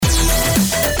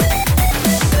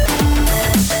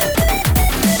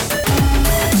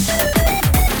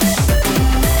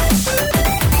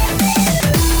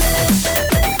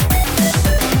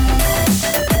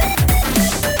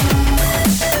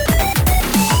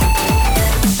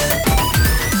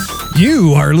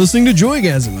You are listening to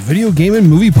Joygasm, a video game and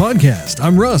movie podcast.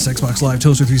 I'm Russ, Xbox Live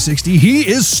Toaster 360. He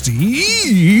is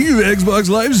Steve, Xbox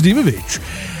Live Steve-of-H.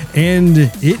 And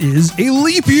it is a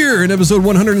leap year in episode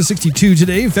 162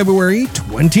 today, February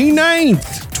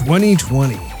 29th,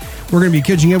 2020. We're going to be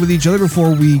catching up with each other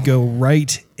before we go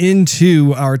right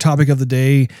into our topic of the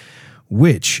day,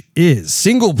 which is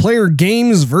single-player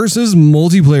games versus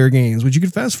multiplayer games, which you can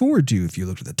fast forward to if you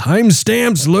look at the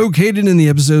timestamps located in the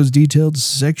episode's detailed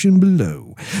section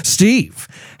below. Steve,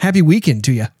 happy weekend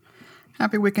to you.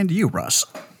 Happy weekend to you, Russ.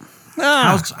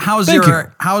 How's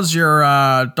your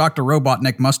Dr.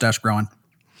 Robotnik mustache growing?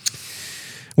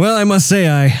 Well, I must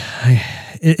say,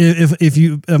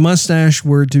 if a mustache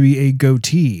were to be a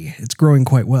goatee, it's growing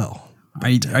quite well. Are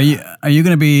you going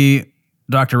to be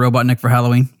Dr. Robotnik for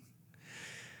Halloween?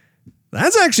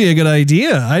 That's actually a good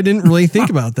idea. I didn't really think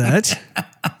about that.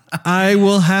 I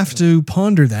will have to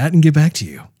ponder that and get back to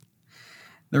you.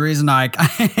 The reason I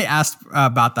asked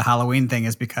about the Halloween thing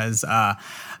is because the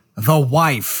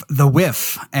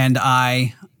Whiff, and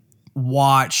I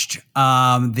watched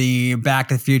the Back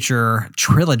to the Future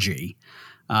trilogy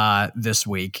this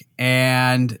week,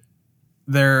 and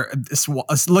they're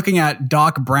looking at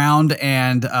Doc Brown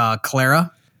and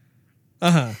Clara.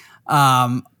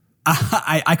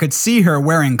 I could see her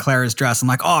wearing Clara's dress. I'm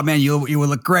like, oh man, you would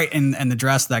look great in the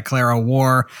dress that Clara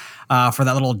wore for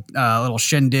that little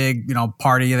shindig,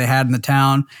 party they had in the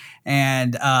town,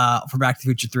 and for Back to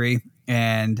the Future 3.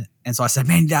 And so I said,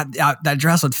 man, that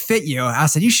dress would fit you. I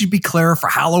said, you should be Clara for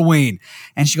Halloween.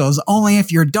 And she goes, only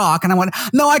if you're Doc. And I went,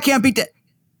 no, I can't be.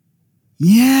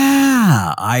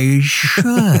 Yeah, I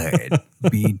should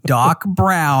be Doc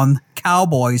Brown,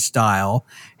 cowboy style,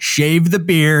 shave the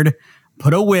beard,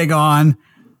 put a wig on,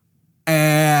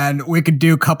 and we could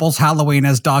do couples Halloween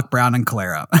as Doc Brown and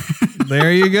Clara.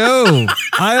 There you go.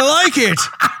 I like it.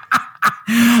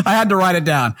 I had to write it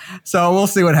down, so we'll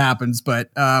see what happens. But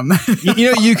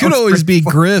you could always be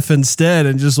Griff instead,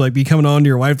 and just like be coming on to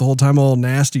your wife the whole time, all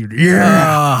nasty.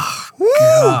 Yeah,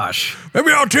 gosh. Maybe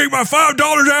I'll take my $5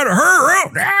 out of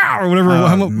her or whatever.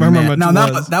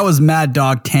 That was Mad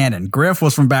Dog Tannen. Griff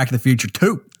was from Back to the Future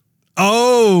 2.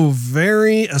 Oh,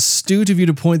 very astute of you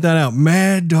to point that out.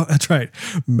 Mad Dog. That's right.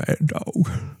 Mad Dog.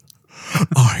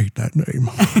 I hate that name.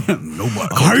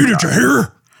 Nobody. I hate it, you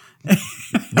hear?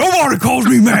 Nobody calls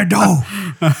me Mad Dog.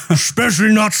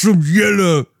 Especially not some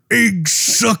yellow egg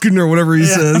sucking or whatever he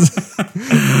says.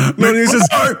 No, he says,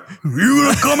 you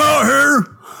gonna come out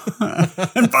here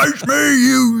and face me,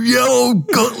 you yellow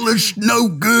gutless no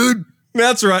good?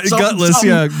 That's right. Gutless,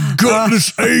 yeah.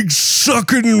 Gutless egg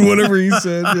sucking, whatever he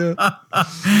said. Yeah.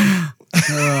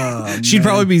 Oh, she'd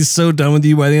probably be so done with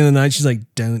you by the end of the night. She's like,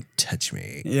 don't touch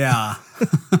me. Yeah.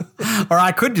 Or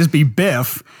I could just be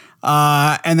Biff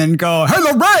and then go, hey,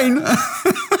 Lorraine.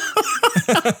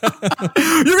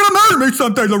 You're going to marry me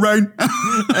someday, Lorraine.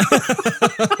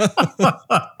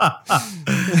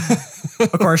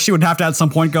 Of course, she would have to at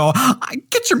some point go,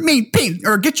 get your mean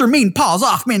paws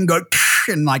off me, and go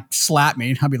and like slap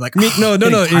me. I'd be like, no.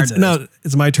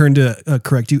 It's my turn to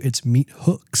correct you. It's meat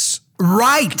hooks.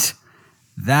 Right.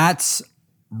 That's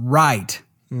right.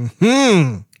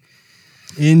 Hmm.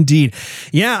 Indeed.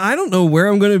 Yeah, I don't know where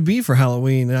I'm going to be for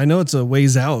Halloween. I know it's a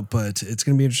ways out, but it's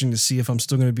going to be interesting to see if I'm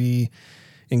still going to be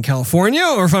in California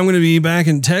or if I'm going to be back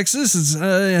in Texas.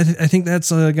 I think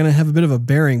that's going to have a bit of a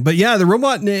bearing. But yeah, the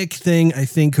Robotnik thing I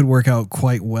think could work out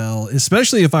quite well,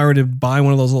 especially if I were to buy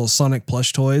one of those little Sonic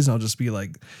plush toys. I'll just be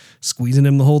like squeezing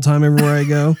him the whole time everywhere I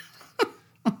go.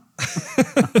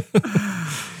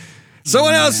 So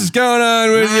what else is going on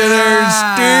with you there,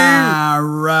 Steve?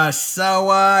 Russ. So,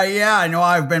 I know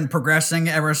I've been progressing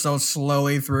ever so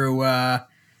slowly through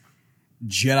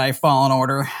Jedi Fallen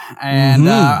Order, and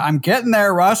I'm getting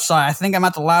there, Russ. I think I'm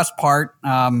at the last part.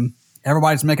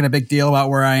 Everybody's making a big deal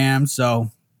about where I am, so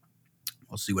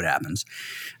we'll see what happens.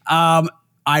 I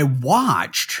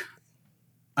watched...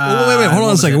 wait, hold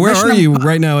on a second. Where are you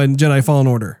right now in Jedi Fallen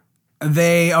Order?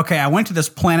 I went to this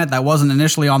planet that wasn't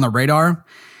initially on the radar.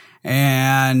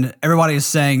 And everybody is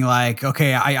saying like,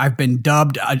 okay, I've been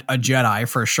dubbed a Jedi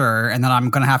for sure. And then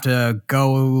I'm going to have to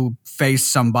go face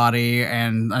somebody,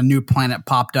 and a new planet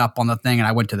popped up on the thing. And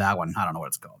I went to that one. I don't know what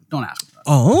it's called. Don't ask me.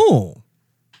 Oh.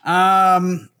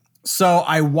 So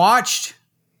I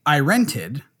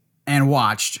rented and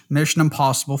watched Mission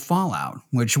Impossible Fallout,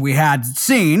 which we had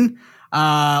seen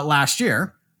last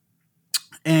year.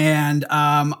 And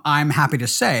I'm happy to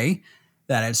say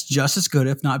that it's just as good,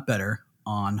 if not better,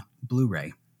 on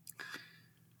Blu-ray.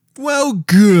 Well,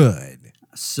 good.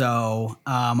 So,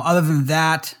 other than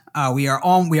that, we are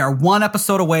one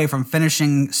episode away from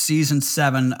finishing season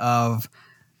 7 of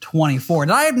 24.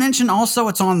 Did I mention also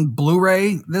it's on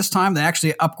Blu-ray this time? They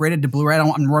actually upgraded to Blu-ray.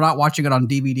 We're not watching it on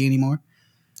DVD anymore.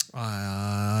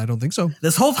 I don't think so.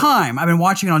 This whole time, I've been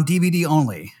watching it on DVD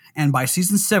only. And by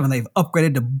season 7, they've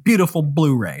upgraded to beautiful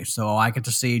Blu-ray. So I get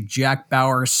to see Jack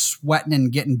Bauer sweating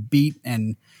and getting beat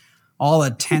and all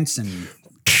the tense and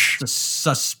the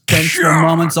suspenseful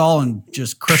moments all in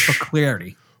just crystal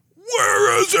clarity.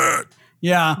 Where is it?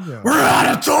 Yeah. We're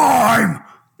out of time.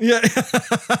 Yeah.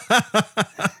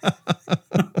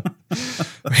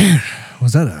 Man,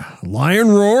 was that a lion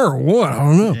roar or what? I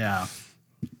don't know. Yeah.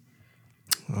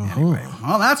 Anyway,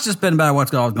 well, that's just been about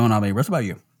what's going on, baby. What about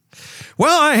you?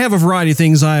 Well, I have a variety of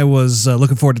things I was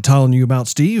looking forward to telling you about,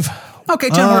 Steve. Okay,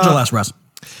 10 words or less, Russ.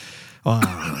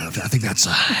 I think that's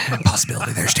a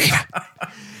possibility there, Steve.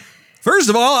 First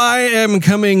of all, I am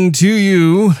coming to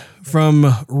you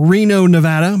from Reno,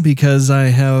 Nevada, because I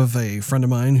have a friend of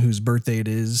mine whose birthday it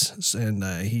is, and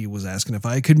he was asking if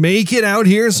I could make it out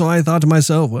here. So I thought to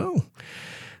myself, well,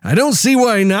 I don't see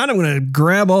why not. I'm going to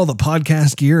grab all the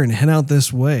podcast gear and head out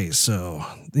this way. So,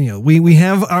 we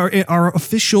have our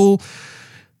official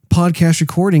podcast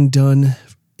recording done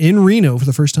in Reno for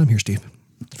the first time here, Steve.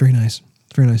 It's very nice.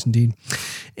 It's very nice indeed.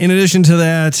 In addition to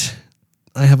that,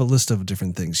 I have a list of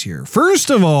different things here. First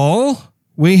of all,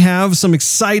 we have some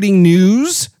exciting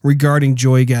news regarding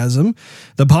Joygasm.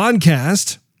 The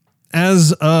podcast,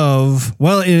 as of,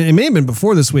 well, it may have been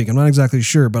before this week. I'm not exactly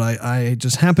sure, but I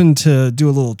just happened to do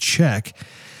a little check.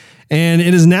 And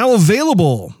it is now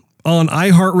available on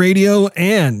iHeartRadio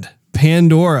and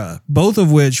Pandora, both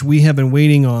of which we have been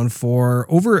waiting on for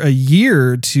over a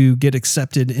year to get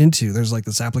accepted into. There's like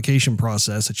this application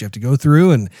process that you have to go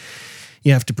through, and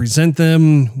you have to present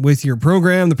them with your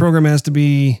program. The program has to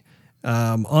be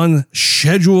on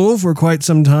schedule for quite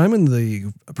some time, and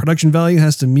the production value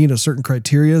has to meet a certain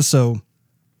criteria. So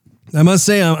I must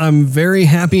say I'm very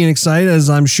happy and excited, as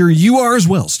I'm sure you are as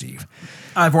well, Steve.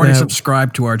 I've already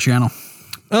subscribed to our channel.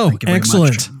 Oh,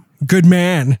 excellent. Good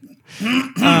man.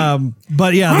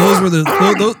 But yeah,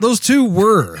 those two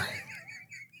were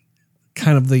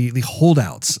kind of the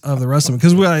holdouts of the rest of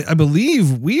them, because I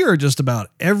believe we are just about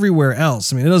everywhere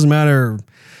else. I mean, it doesn't matter.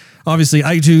 Obviously,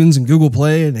 iTunes and Google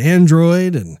Play and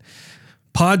Android and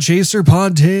Podchaser,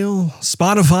 Podtail,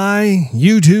 Spotify,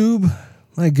 YouTube.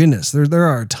 My goodness, there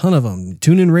are a ton of them.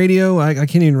 TuneIn Radio, I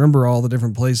can't even remember all the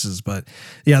different places. But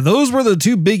yeah, those were the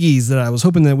two biggies that I was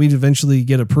hoping that we'd eventually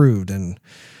get approved. And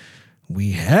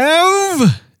we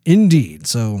have indeed.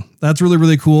 So that's really,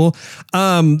 really cool.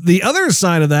 The other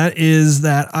side of that is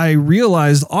that I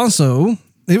realized also,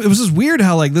 it was just weird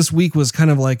how like this week was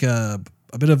kind of like a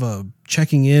bit of a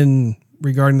checking in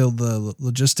regarding the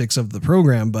logistics of the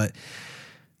program, but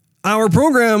our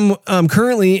program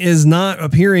currently is not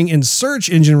appearing in search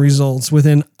engine results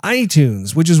within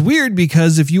iTunes, which is weird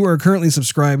because if you are currently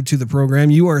subscribed to the program,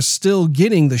 you are still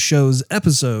getting the show's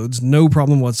episodes, no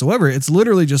problem whatsoever. It's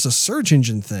literally just a search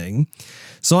engine thing.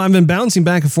 So I've been bouncing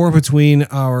back and forth between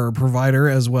our provider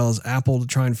as well as Apple to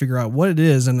try and figure out what it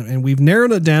is. And we've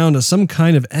narrowed it down to some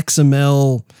kind of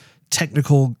XML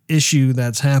technical issue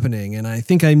that's happening. And I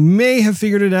think I may have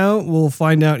figured it out. We'll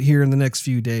find out here in the next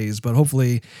few days, but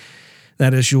hopefully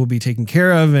that issue will be taken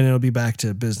care of and it'll be back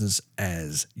to business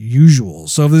as usual.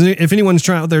 So if anyone's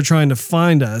out there trying to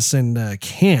find us and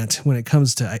can't when it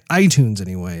comes to iTunes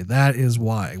anyway, that is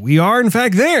why. We are in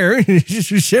fact there. Just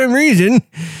for some reason,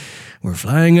 we're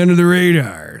flying under the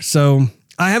radar. So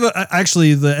I have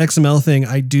actually the XML thing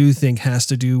I do think has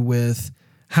to do with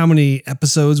how many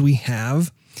episodes we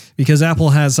have. Because Apple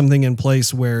has something in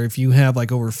place where if you have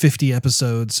like over 50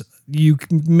 episodes, you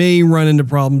may run into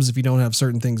problems if you don't have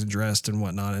certain things addressed and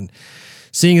whatnot. And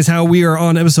seeing as how we are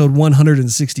on episode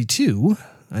 162,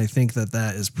 I think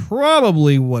that is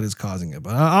probably what is causing it.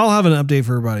 But I'll have an update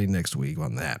for everybody next week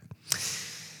on that.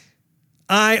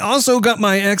 I also got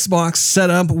my Xbox set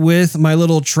up with my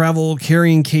little travel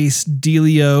carrying case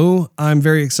dealio. I'm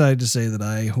very excited to say that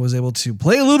I was able to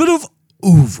play a little bit of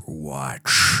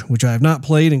Overwatch, which I have not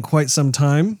played in quite some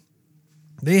time.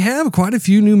 They have quite a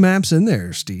few new maps in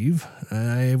there, Steve.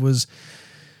 I was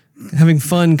having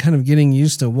fun kind of getting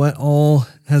used to what all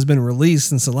has been released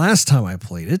since the last time I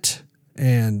played it.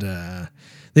 And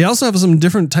they also have some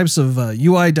different types of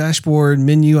UI dashboard,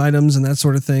 menu items, and that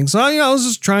sort of thing. So, I was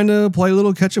just trying to play a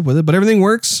little catch up with it, but everything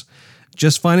works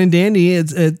just fine and dandy.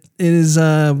 It is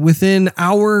within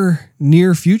our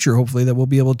near future, hopefully, that we'll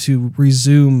be able to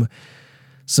resume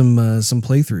some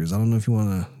playthroughs. I don't know if you want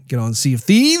to get on Sea of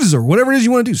Thieves or whatever it is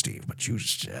you want to do, Steve, but you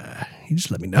just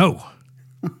let me know.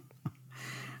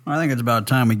 I think it's about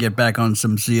time we get back on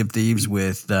some Sea of Thieves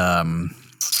with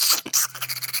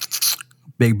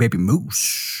Big Baby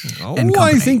Moose. Oh,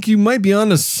 I think you might be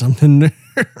onto something there.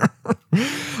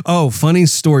 Oh, funny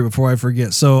story before I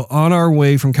forget. So on our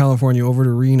way from California over to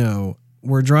Reno,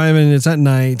 we're driving. It's at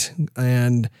night,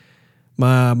 and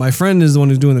my friend is the one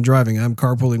who's doing the driving. I'm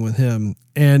carpooling with him.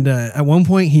 And at one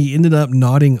point, he ended up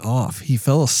nodding off. He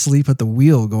fell asleep at the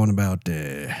wheel going about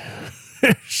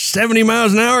 70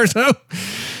 miles an hour or so.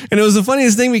 And it was the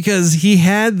funniest thing because he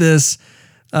had this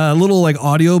little like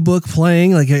audiobook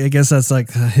playing. Like, I guess that's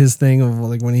like his thing of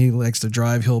like when he likes to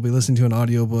drive, he'll be listening to an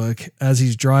audiobook as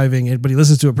he's driving it, but he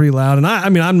listens to it pretty loud. And I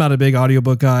mean, I'm not a big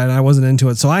audiobook guy and I wasn't into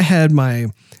it. So I had my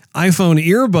iPhone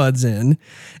earbuds in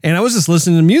and I was just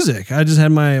listening to music. I just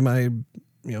had my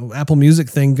Apple Music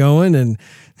thing going and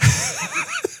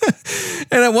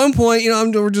and at one point,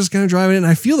 we're just kind of driving it and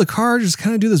I feel the car just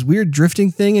kind of do this weird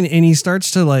drifting thing and he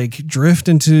starts to like drift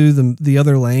into the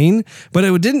other lane, but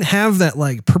it didn't have that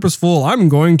like purposeful, I'm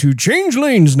going to change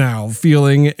lanes now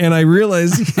feeling. And I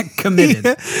realized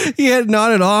committed. He had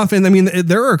nodded off. And I mean,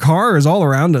 there are cars all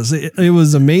around us. It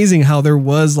was amazing how there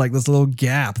was like this little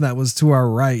gap that was to our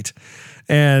right.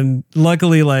 And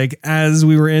luckily, like as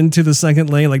we were into the second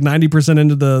lane, like 90%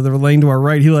 into the lane to our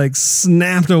right, he like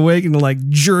snapped awake and like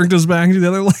jerked us back to the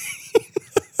other lane.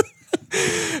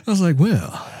 I was like,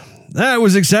 well, that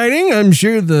was exciting. I'm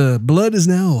sure the blood is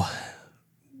now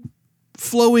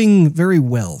flowing very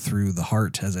well through the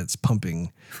heart as it's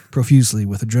pumping profusely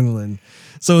with adrenaline.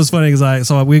 So it was funny because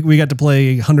we got to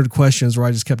play 100 questions where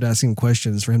I just kept asking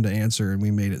questions for him to answer and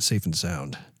we made it safe and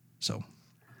sound. So.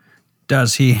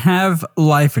 Does he have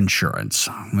life insurance?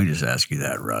 Let me just ask you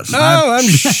that, Russ. Oh, I'm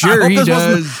sure he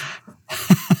does.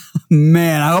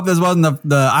 Man, I hope this wasn't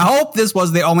I hope this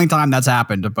was the only time that's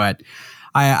happened, but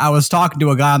I was talking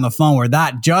to a guy on the phone where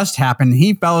that just happened.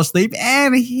 He fell asleep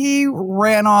and he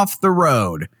ran off the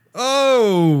road.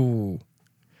 Oh.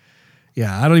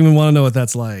 Yeah, I don't even want to know what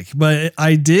that's like. But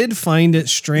I did find it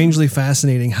strangely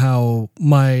fascinating how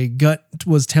my gut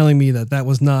was telling me that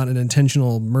was not an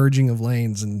intentional merging of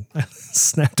lanes. And I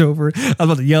snapped over. I was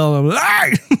about to yell. And I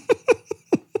was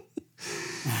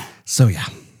So, yeah.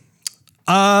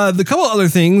 The couple other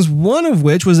things, one of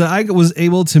which was that I was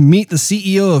able to meet the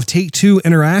CEO of Take-Two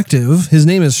Interactive. His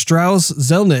name is Strauss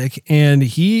Zelnick, and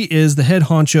he is the head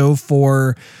honcho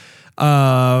for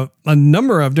a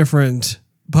number of different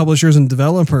publishers and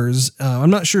developers. I'm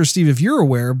not sure, Steve, if you're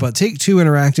aware, but Take-Two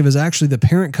Interactive is actually the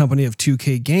parent company of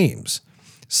 2K Games.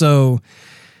 So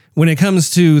when it comes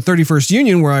to 31st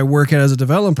Union, where I work as a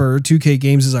developer, 2K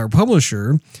Games is our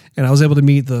publisher, and I was able to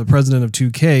meet the president of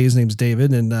 2K. His name's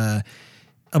David, and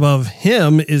above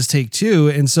him is Take-Two.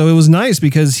 And so it was nice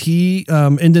because he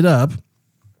ended up,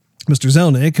 Mr.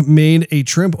 Zelnick, made a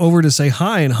trip over to say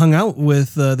hi and hung out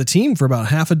with the team for about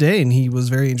half a day, and he was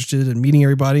very interested in meeting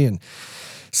everybody and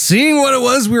seeing what it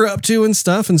was we were up to and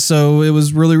stuff. And so it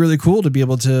was really, really cool to be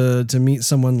able to meet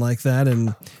someone like that.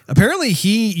 And apparently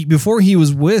before he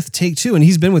was with Take-Two, and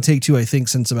he's been with Take-Two, I think,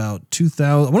 since about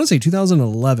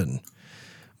 2011.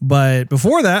 But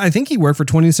before that, I think he worked for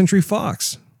 20th Century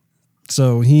Fox.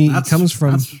 So he comes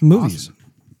from movies. Awesome.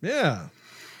 Yeah.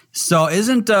 So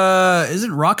isn't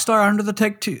Rockstar under the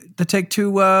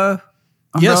Take-Two umbrella?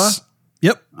 Yes.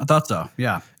 Yep. I thought so.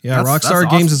 Yeah. Yeah. Rockstar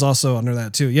Games is also under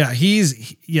that too. Yeah.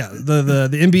 The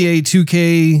NBA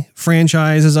 2K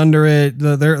franchise is under it.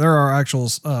 There are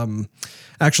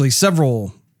actually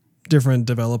several different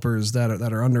developers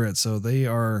that are under it. So they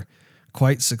are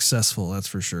quite successful. That's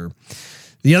for sure.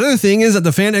 The other thing is that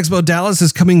the Fan Expo Dallas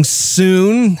is coming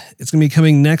soon. It's going to be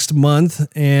coming next month,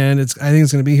 and I think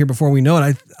it's going to be here before we know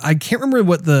it. I can't remember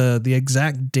what the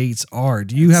exact dates are.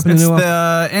 Do you happen to know? It's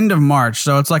the end of March,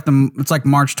 so it's like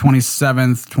March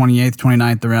 27th, 28th,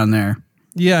 29th, around there.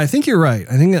 Yeah, I think you're right.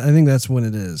 I think that's when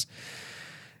it is.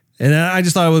 And I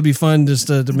just thought it would be fun just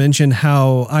to mention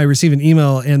how I received an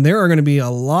email, and there are going to be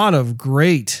a lot of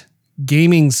great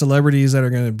gaming celebrities that are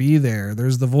going to be there.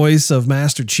 There's the voice of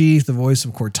Master Chief, the voice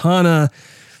of Cortana,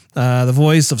 the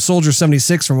voice of Soldier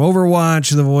 76 from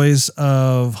Overwatch, the voice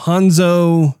of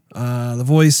Hanzo, the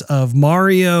voice of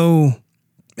Mario.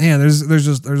 Man, there's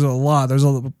a lot. There's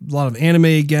a lot of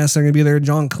anime guests that are going to be there.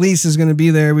 John Cleese is going to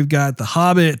be there. We've got the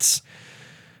Hobbits.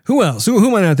 Who else? Who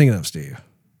am I not thinking of, Steve?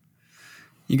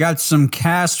 You got some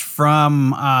cast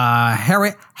from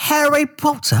Harry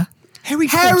Potter. Harry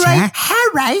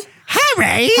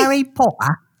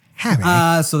Potter.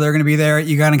 So they're going to be there.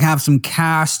 You're going to have some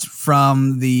cast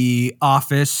from The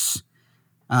Office,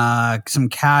 some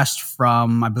cast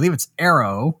from, I believe it's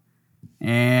Arrow,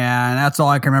 and that's all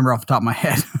I can remember off the top of my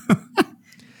head.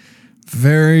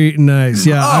 Very nice.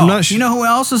 Yeah, I'm not sure. You know who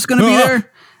else is going to be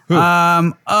there? Who?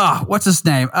 What's his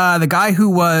name? The guy who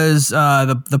was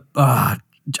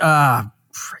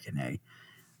Freaking A.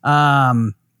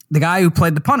 The guy who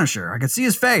played the Punisher. I could see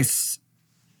his face.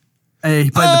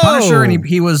 He played the Punisher, and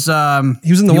he was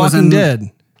in The Walking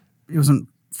Dead. He was in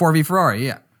 4v Ferrari.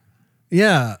 Yeah.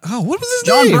 Yeah. Oh, what was his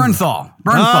John name?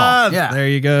 Bernthal. Yeah. There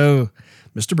you go.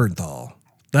 Mr. Bernthal.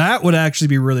 That would actually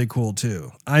be really cool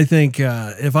too. I think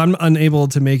if I'm unable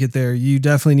to make it there, you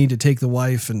definitely need to take the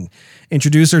wife and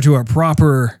introduce her to a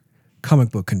proper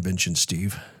comic book convention,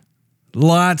 Steve.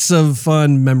 Lots of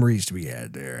fun memories to be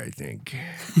had there, I think.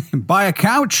 Buy a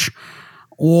couch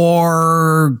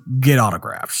or get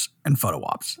autographs and photo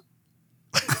ops.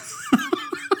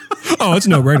 Oh, it's a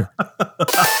no-brainer.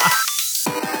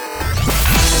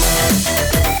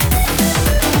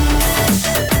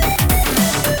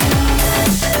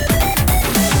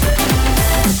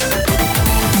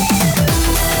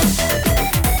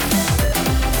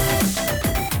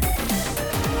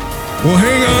 Well,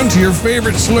 hang on to your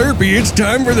favorite Slurpee. It's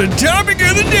time for the topic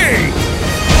of the day.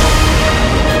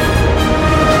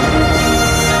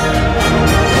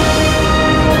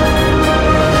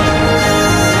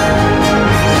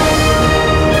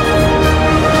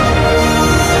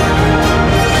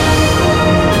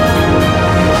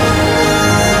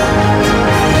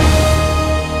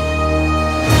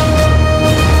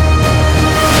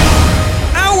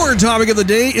 Topic of the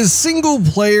day is single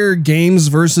player games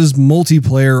versus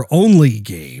multiplayer only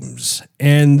games.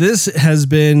 And this has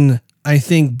been, I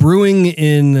think, brewing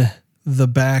in the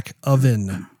back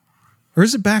oven. Or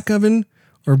is it back oven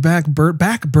or back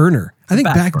burner? I think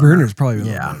back burner is probably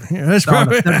yeah. That's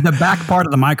probably the back part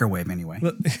of the microwave anyway.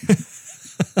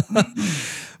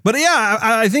 But yeah,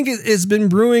 I think it's been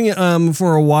brewing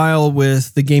for a while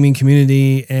with the gaming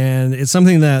community, and it's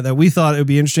something that we thought it would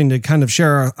be interesting to kind of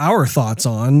share our thoughts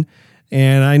on.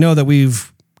 And I know that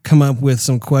we've come up with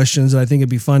some questions that I think it'd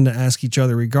be fun to ask each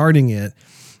other regarding it.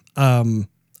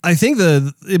 I think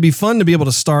it'd be fun to be able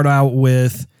to start out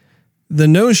with the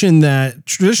notion that,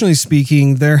 traditionally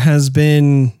speaking, there has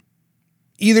been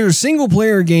either single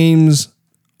player games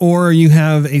or you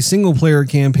have a single player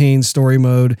campaign story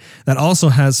mode that also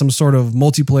has some sort of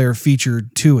multiplayer feature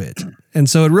to it. And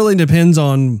so it really depends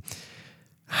on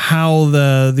how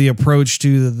the approach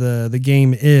to the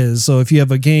game is. So if you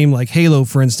have a game like Halo,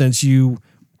 for instance, you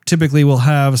typically will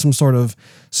have some sort of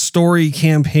story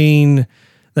campaign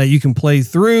that you can play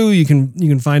through. You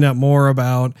can find out more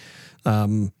about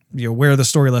where the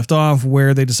story left off,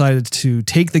 where they decided to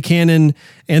take the canon.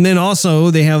 And then also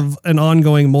they have an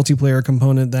ongoing multiplayer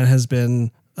component that has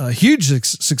been a huge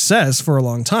success for a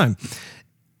long time.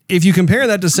 If you compare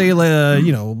that to, say, I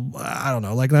don't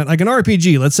know, like an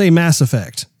RPG, let's say Mass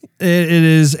Effect, it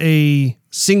is a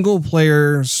single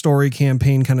player story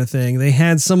campaign kind of thing. They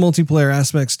had some multiplayer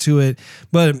aspects to it,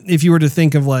 but if you were to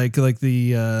think of like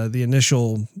the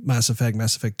initial Mass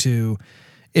Effect 2,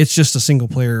 it's just a single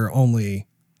player only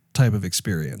type of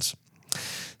experience.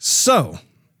 So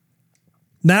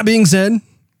that being said,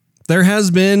 there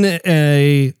has been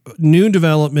a new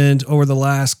development over the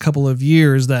last couple of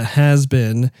years that has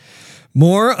been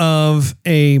more of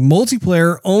a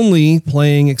multiplayer only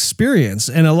playing experience.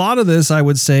 And a lot of this, I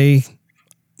would say,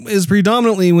 is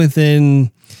predominantly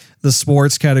within the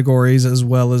sports categories as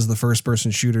well as the first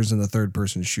person shooters and the third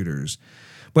person shooters.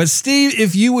 But Steve,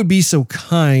 if you would be so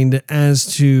kind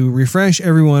as to refresh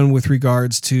everyone with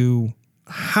regards to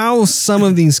how some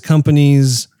of these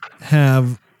companies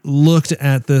have looked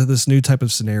at this new type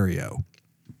of scenario.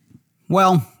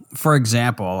 Well, for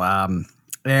example,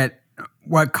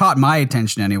 what caught my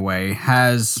attention anyway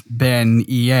has been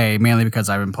EA, mainly because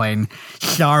I've been playing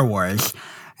Star Wars.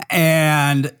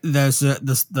 And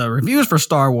the reviews for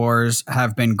Star Wars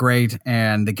have been great,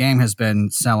 and the game has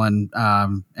been selling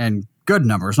and good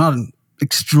numbers, not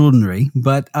extraordinary,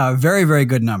 but very, very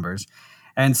good numbers.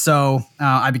 And so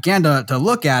I began to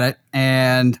look at it,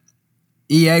 and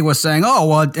EA was saying, oh,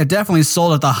 well, it definitely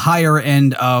sold at the higher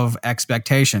end of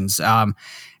expectations.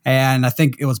 And I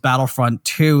think it was Battlefront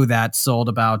 2 that sold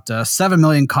about 7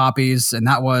 million copies, and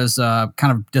that was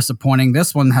kind of disappointing.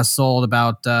 This one has sold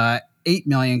about 8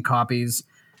 million copies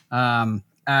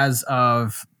as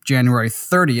of January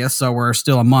 30th, so we're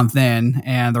still a month in,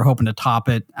 and they're hoping to top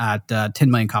it at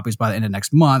 10 million copies by the end of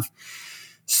next month.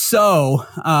 So,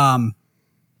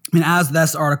 as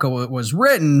this article was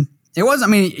written, it was,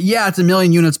 it's a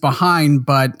million units behind,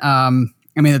 but,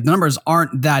 the numbers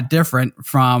aren't that different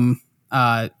from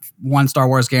one Star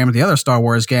Wars game to the other Star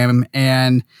Wars game,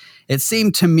 and it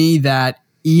seemed to me that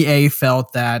EA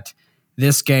felt that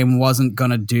this game wasn't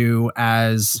going to do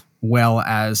as well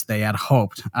as they had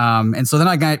hoped. And so then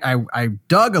I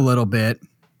dug a little bit,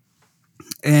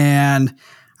 and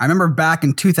I remember back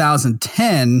in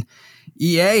 2010,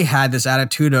 EA had this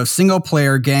attitude of single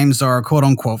player games are quote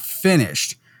unquote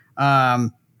finished.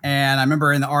 And I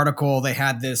remember in the article they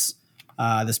had this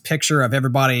picture of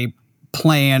everybody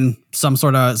playing some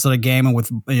sort of game and with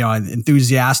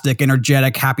enthusiastic,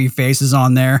 energetic, happy faces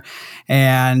on there.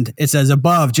 And it says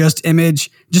above, just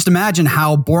imagine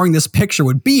how boring this picture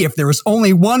would be if there was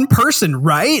only one person,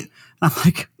 right? And I'm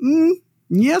like,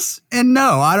 yes and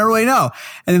no. I don't really know.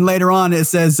 And then later on it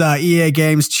says EA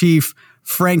Games chief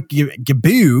Frank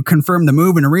Gibeau confirmed the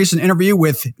move in a recent interview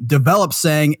with Develop,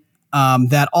 saying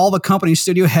that all the company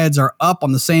studio heads are up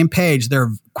on the same page. They're,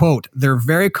 quote, they're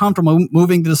very comfortable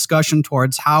moving the discussion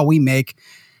towards how we make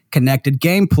connected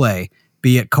gameplay,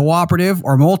 be it cooperative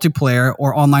or multiplayer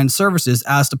or online services,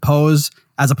 as opposed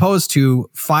to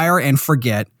fire and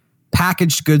forget,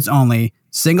 packaged goods only,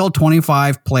 single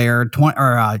player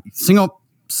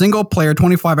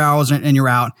 25 hours and you're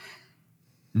out.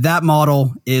 That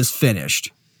model is finished.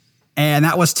 And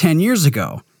that was 10 years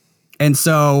ago. And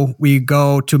so we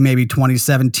go to maybe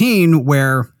 2017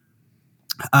 where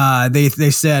they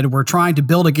said, we're trying to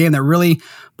build a game that really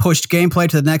pushed gameplay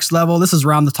to the next level. This is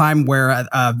around the time where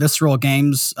Visceral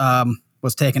Games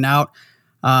was taken out.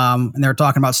 And they were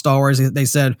talking about Star Wars. They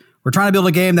said, we're trying to build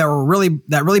a game that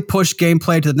really pushed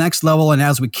gameplay to the next level. And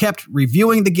as we kept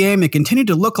reviewing the game, it continued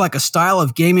to look like a style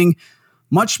of gaming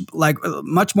much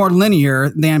more linear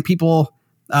than people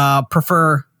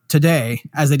prefer today,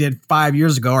 as they did 5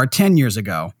 years ago or 10 years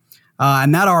ago.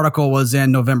 And that article was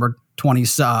in November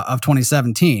of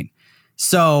 2017.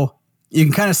 So you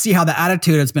can kind of see how the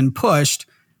attitude has been pushed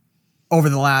over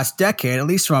the last decade, at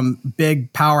least from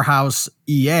big powerhouse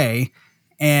EA.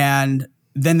 And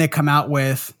then they come out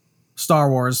with Star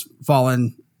Wars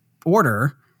Fallen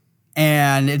Order,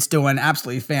 and it's doing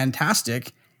absolutely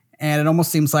fantastic. And it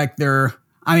almost seems like I'm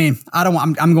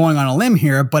going on a limb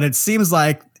here, but it seems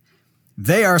like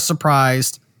they are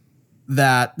surprised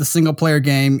that the single player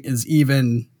game is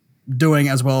even doing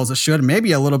as well as it should,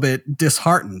 maybe a little bit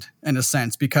disheartened in a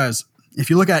sense, because if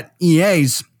you look at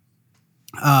EA's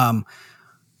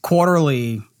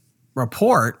quarterly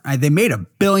report, they made $1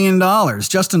 billion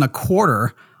just in a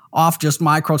quarter off just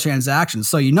microtransactions.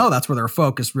 So that's where their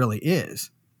focus really is.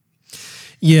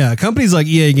 Yeah, companies like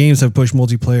EA Games have pushed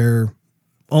multiplayer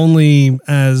only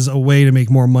as a way to make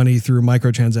more money through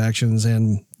microtransactions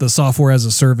and the software as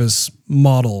a service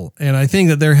model. And I think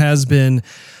that there has been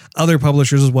other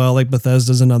publishers as well, like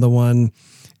Bethesda's another one,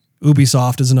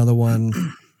 Ubisoft is another one.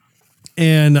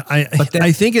 And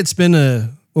I think it's been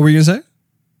what were you going to say?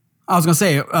 I was going to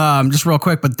say, just real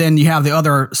quick, but then you have the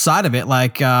other side of it,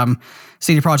 like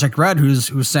CD Projekt Red,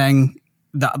 who's saying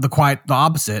quite the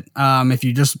opposite.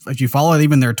 If you follow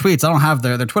even their tweets, I don't have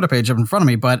their Twitter page up in front of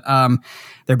me, but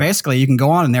they're basically, you can go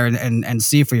on in there and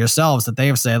see for yourselves that they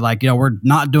have said, like, we're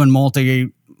not doing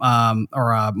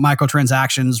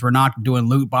microtransactions. We're not doing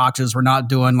loot boxes. We're not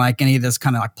doing like any of this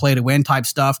kind of like play to win type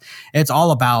stuff. It's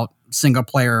all about single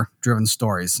player driven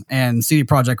stories. And CD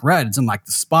Projekt Red is in like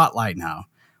the spotlight now,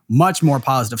 much more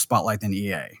positive spotlight than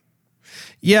EA.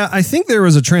 Yeah, I think there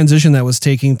was a transition that was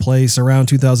taking place around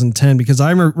 2010 because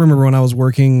I remember when I was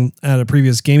working at a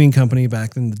previous gaming company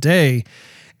back in the day,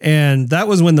 and that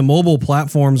was when the mobile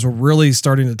platforms were really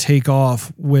starting to take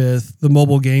off with the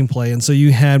mobile gameplay. And so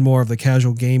you had more of the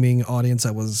casual gaming audience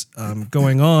that was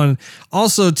going on.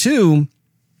 Also, too,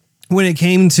 when it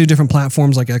came to different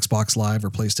platforms like Xbox Live or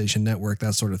PlayStation Network,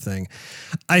 that sort of thing,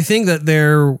 I think that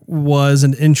there was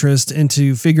an interest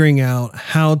into figuring out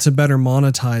how to better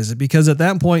monetize it, because at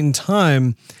that point in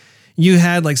time, you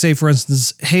had, like, say, for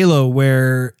instance, Halo,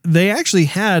 where they actually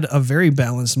had a very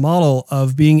balanced model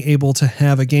of being able to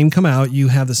have a game come out, you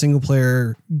have the single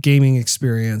player gaming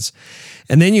experience,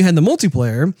 and then you had the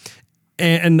multiplayer.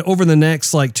 And over the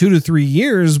next like 2 to 3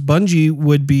 years, Bungie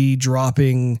would be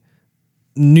dropping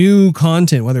new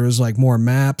content, whether it was like more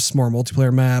maps, more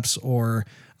multiplayer maps, or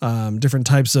different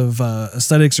types of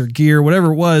aesthetics or gear,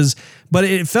 whatever it was. But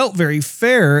it felt very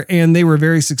fair, and they were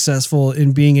very successful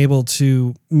in being able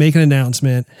to make an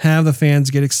announcement, have the fans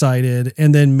get excited,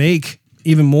 and then make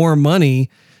even more money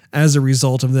as a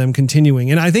result of them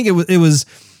continuing. And I think it was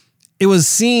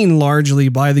seen largely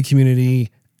by the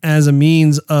community as a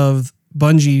means of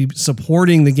Bungie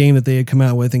supporting the game that they had come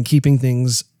out with and keeping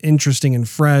things interesting and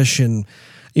fresh. And,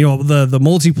 the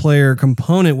multiplayer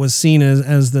component was seen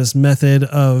as this method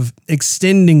of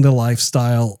extending the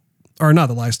lifestyle, or not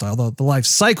the lifestyle, the life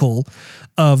cycle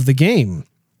of the game.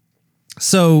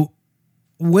 So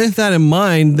with that in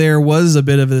mind, there was a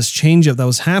bit of this change up that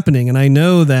was happening. And I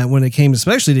know that when it came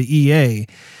especially to EA,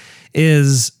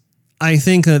 I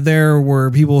think that there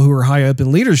were people who were high up in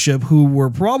leadership who were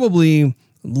probably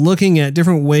looking at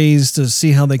different ways to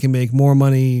see how they can make more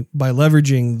money by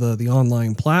leveraging the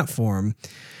online platform.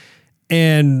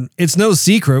 And it's no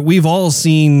secret, we've all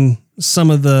seen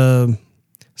some of the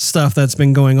stuff that's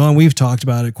been going on. We've talked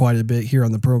about it quite a bit here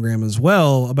on the program as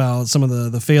well, about some of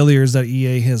the failures that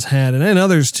EA has had, and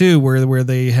others too, where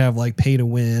they have like pay to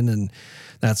win and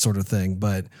that sort of thing.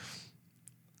 But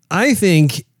I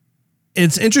think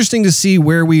it's interesting to see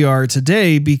where we are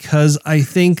today, because I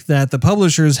think that the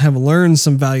publishers have learned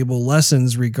some valuable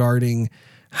lessons regarding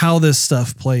how this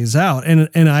stuff plays out.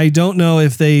 And I don't know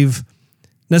if they've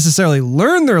necessarily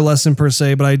learned their lesson per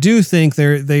se, but I do think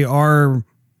they are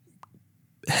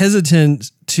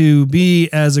hesitant to be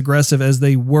as aggressive as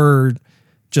they were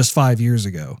just 5 years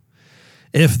ago,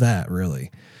 if that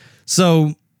really.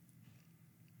 So,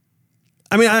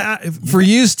 I mean, for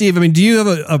you, Steve, I mean, do you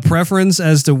have a preference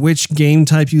as to which game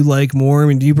type you like more? I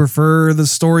mean, do you prefer the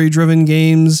story-driven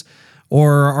games,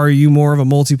 or are you more of a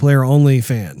multiplayer-only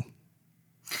fan?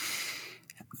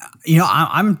 You know,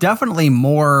 I'm definitely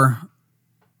more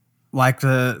like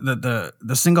the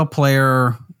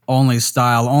single-player only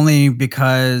style, only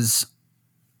because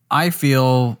I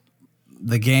feel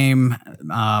the game,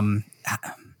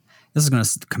 this is going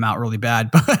to come out really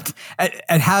bad, but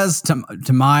it has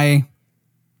to my,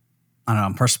 I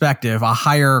don't know, perspective, a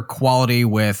higher quality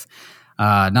with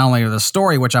not only the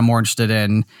story, which I'm more interested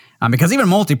in, because even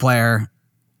multiplayer,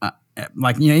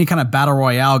 like, you know, any kind of battle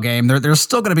royale game, there's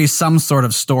still going to be some sort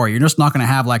of story. You're just not going to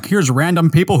have like, here's random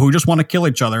people who just want to kill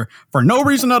each other for no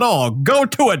reason at all. Go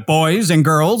to it, boys and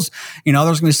girls. You know,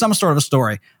 there's going to be some sort of a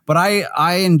story. But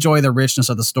I enjoy the richness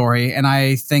of the story, and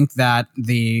I think that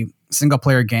the single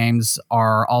player games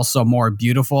are also more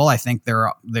beautiful. I think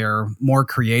they're more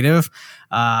creative,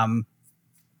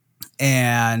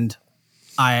 and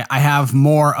I have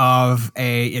more of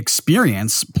a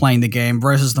experience playing the game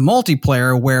versus the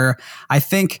multiplayer, where I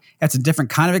think it's a different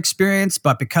kind of experience.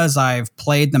 But because I've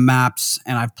played the maps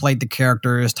and I've played the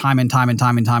characters time and time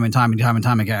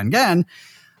again,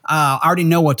 I already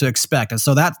know what to expect. And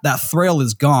so that thrill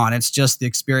is gone. It's just the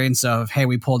experience of, hey,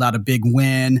 we pulled out a big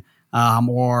win,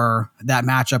 or that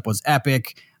matchup was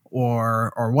epic,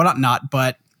 or whatnot.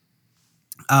 But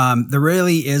there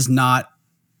really is not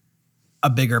a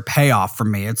bigger payoff for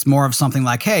me. It's more of something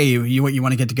like, hey, you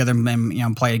want to get together and, you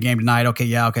know, play a game tonight? Okay,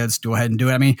 let's go ahead and do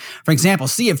it. I mean, for example,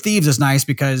 Sea of Thieves is nice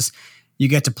because you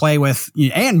get to play with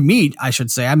and meet, I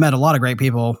should say. I met a lot of great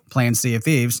people playing Sea of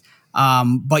Thieves,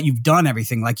 but you've done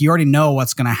everything. Like, you already know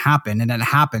what's going to happen, and it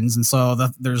happens, and so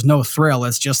there's no thrill.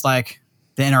 It's just like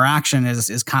the interaction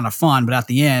is kind of fun, but at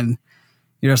the end,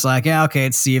 you're just like, yeah, okay,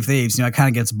 it's Sea of Thieves. You know, it kind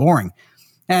of gets boring,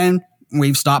 and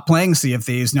we've stopped playing Sea of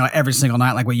Thieves, you know, every single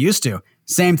night like we used to.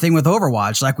 Same thing with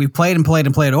Overwatch. Like, we've played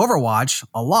Overwatch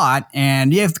a lot,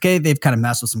 and they've kind of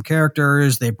messed with some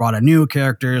characters. They brought in new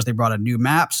characters. They brought in new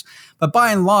maps. But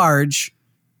by and large,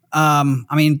 I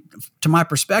mean, to my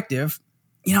perspective,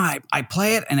 you know, I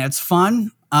play it and it's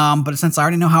fun. But since I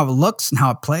already know how it looks and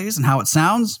how it plays and how it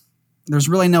sounds, there's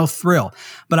really no thrill.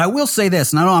 But I will say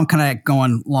this, and I know I'm kind of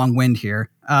going long-wind here,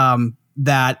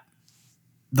 that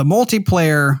the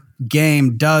multiplayer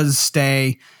game does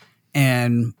stay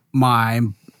in my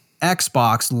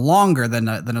Xbox longer than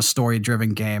a story-driven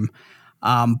game,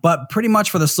 but pretty much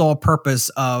for the sole purpose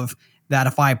of that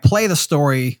if I play the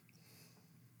story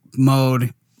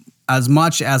mode as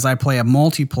much as I play a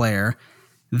multiplayer,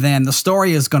 then the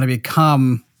story is going to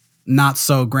become not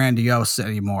so grandiose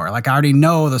anymore. Like, I already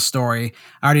know the story.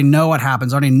 I already know what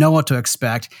happens. I already know what to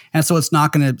expect. And so it's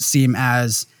not going to seem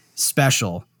as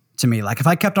special to me. Like, if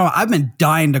I kept on, I've been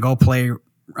dying to go play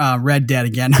Red Dead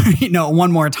again, you know, one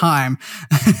more time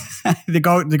to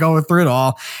go through it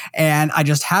all, and I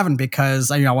just haven't,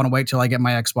 because I want to wait till I get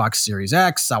my Xbox Series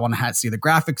X. I want to see the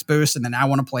graphics boost, and then I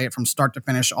want to play it from start to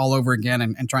finish all over again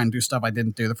and try and do stuff I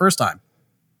didn't do the first time.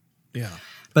 Yeah,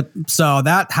 but so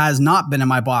that has not been in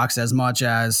my box as much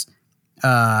as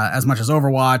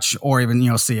Overwatch or even, you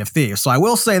know, Sea of Thieves. So I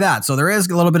will say that. So there is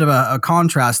a little bit of a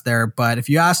contrast there. But if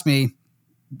you ask me,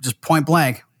 just point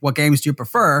blank, what games do you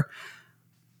prefer?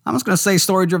 I'm just going to say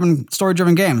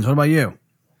story-driven games. What about you?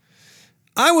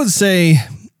 I would say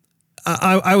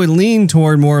I would lean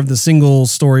toward more of the single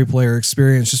story player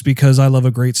experience, just because I love a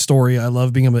great story. I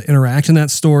love being able to interact in that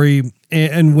story.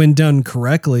 And when done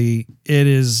correctly, it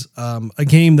is a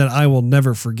game that I will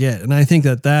never forget. And I think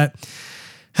that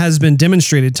has been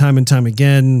demonstrated time and time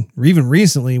again, or even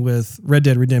recently with Red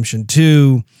Dead Redemption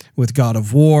 2, with God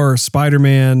of War,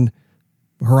 Spider-Man,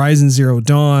 Horizon Zero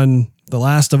Dawn, The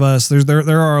Last of Us.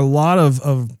 There are a lot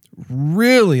of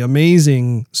really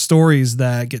amazing stories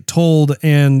that get told,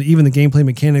 and even the gameplay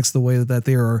mechanics, the way that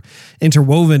they are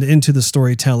interwoven into the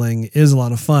storytelling, is a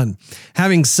lot of fun.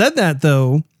 Having said that,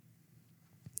 though,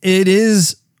 it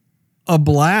is a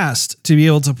blast to be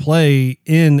able to play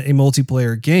in a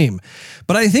multiplayer game.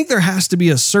 But I think there has to be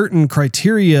a certain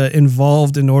criteria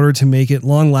involved in order to make it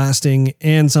long lasting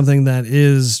and something that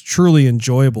is truly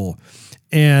enjoyable.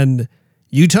 And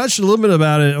you touched a little bit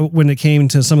about it when it came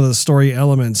to some of the story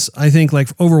elements. I think like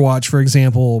Overwatch, for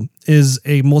example, is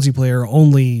a multiplayer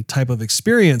only type of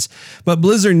experience, but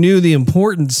Blizzard knew the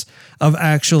importance of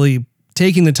actually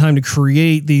taking the time to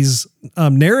create these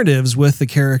narratives with the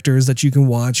characters that you can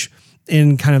watch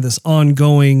in kind of this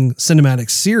ongoing cinematic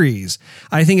series.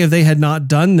 I think if they had not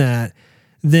done that,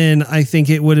 then I think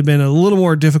it would have been a little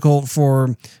more difficult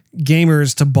for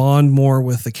gamers to bond more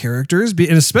with the characters,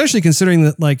 and especially considering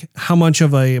that like how much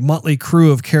of a motley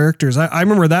crew of characters. I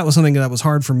remember that was something that was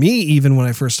hard for me even when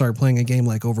I first started playing a game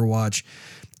like Overwatch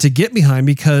to get behind,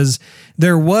 because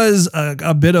there was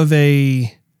a bit of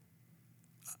a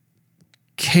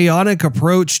chaotic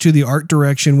approach to the art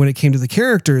direction when it came to the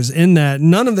characters, in that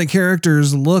none of the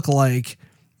characters look like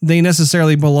they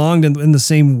necessarily belonged in the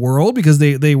same world, because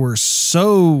they were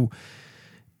so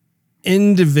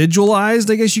individualized,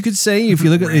 I guess you could say. If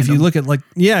you look at if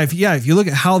you look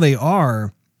at how they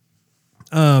are,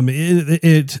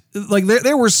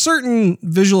 there were certain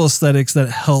visual aesthetics that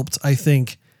helped, I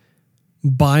think,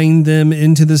 bind them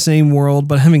into the same world.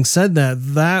 But having said that,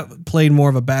 that played more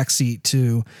of a backseat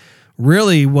to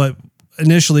really what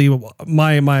initially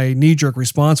my knee-jerk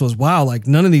response was, wow, like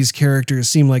none of these characters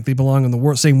seem like they belong in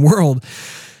the same world.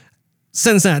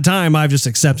 Since that time, I've just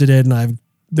accepted it and I've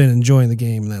been enjoying the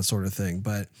game and that sort of thing.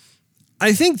 But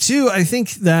I think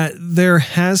that there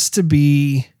has to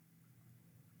be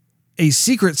a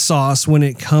secret sauce when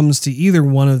it comes to either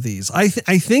one of these. I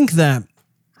think that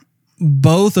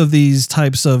both of these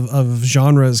types of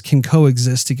genres can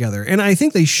coexist together. And I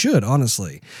think they should,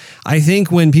 honestly. I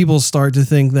think when people start to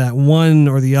think that one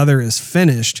or the other is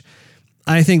finished,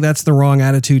 I think that's the wrong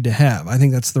attitude to have. I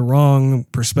think that's the wrong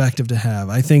perspective to have.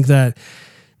 I think that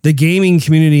the gaming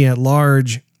community at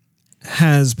large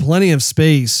has plenty of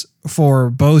space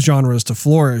for both genres to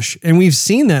flourish. And we've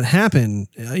seen that happen,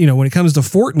 when it comes to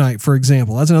Fortnite, for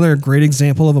example. That's another great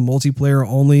example of a multiplayer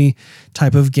only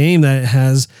type of game that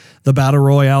has the Battle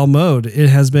Royale mode. It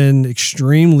has been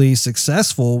extremely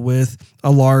successful with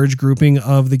a large grouping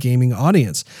of the gaming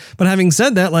audience. But having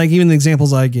said that, like even the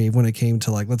examples I gave when it came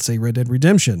to like, let's say Red Dead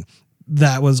Redemption,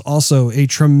 that was also a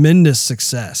tremendous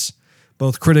success,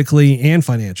 both critically and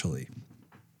financially.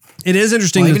 It is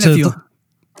interesting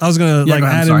I was going to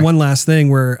add in one last thing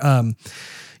where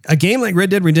a game like Red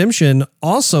Dead Redemption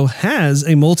also has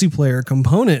a multiplayer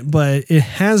component, but it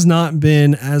has not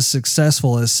been as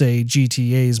successful as, say,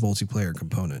 GTA's multiplayer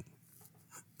component.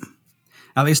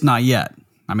 At least not yet.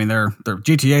 I mean, their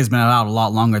GTA's been out a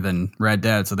lot longer than Red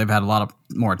Dead, so they've had a lot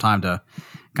more time to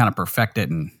kind of perfect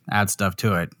it and add stuff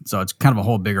to it. So it's kind of a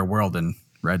whole bigger world than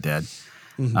Red Dead.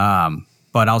 Mm-hmm.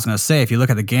 But I was going to say, if you look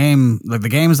at the games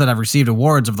that have received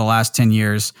awards over the last 10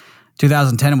 years,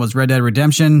 2010 was Red Dead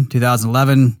Redemption,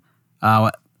 2011,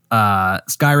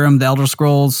 Skyrim, The Elder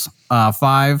Scrolls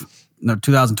 5,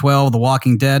 2012, The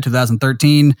Walking Dead,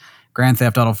 2013, Grand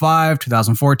Theft Auto 5,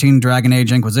 2014, Dragon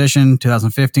Age Inquisition,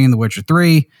 2015, The Witcher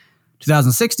 3,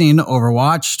 2016,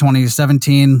 Overwatch,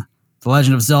 2017, The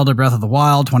Legend of Zelda Breath of the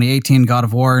Wild, 2018, God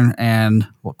of War, and,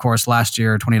 of course, last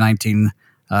year, 2019,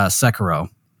 Sekiro.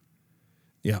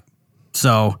 Yeah.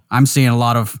 So I'm seeing a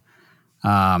lot of,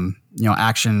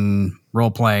 action, role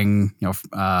playing,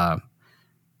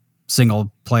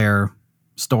 single player,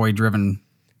 story driven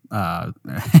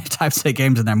types of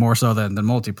games in there more so than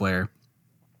multiplayer.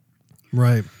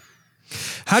 Right.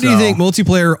 How do you think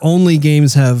multiplayer only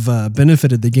games have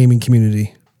benefited the gaming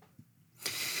community?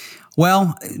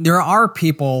 Well, there are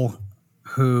people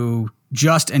who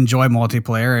just enjoy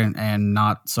multiplayer and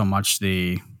not so much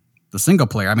the single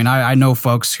player. I mean, I know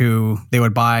folks who they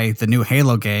would buy the new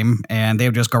Halo game and they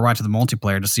would just go right to the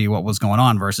multiplayer to see what was going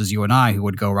on, versus you and I who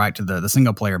would go right to the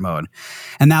single player mode.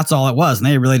 And that's all it was. And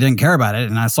they really didn't care about it.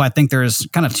 And so I think there's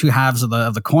kind of two halves of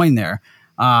the coin there.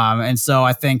 And so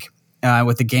I think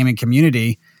with the gaming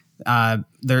community,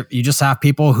 you just have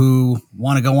people who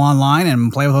want to go online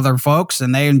and play with other folks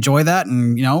and they enjoy that.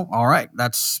 And, all right,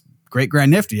 that's great,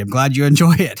 grand, nifty. I'm glad you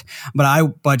enjoy it.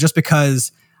 But just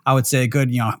because I would say a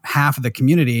good, half of the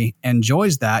community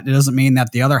enjoys that, it doesn't mean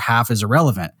that the other half is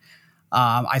irrelevant.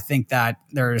 I think that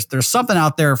there's something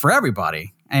out there for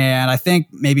everybody. And I think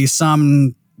maybe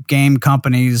some game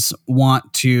companies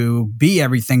want to be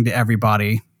everything to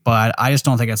everybody but I just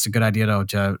don't think it's a good idea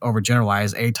to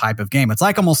overgeneralize a type of game. It's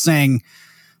like almost saying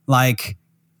like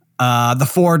the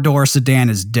 4-door sedan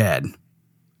is dead.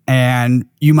 And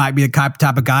you might be the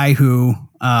type of guy who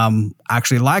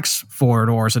actually likes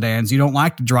 4-door sedans. You don't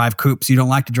like to drive coupes. You don't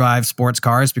like to drive sports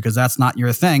cars because that's not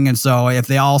your thing. And so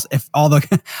if all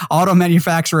the auto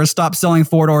manufacturers stop selling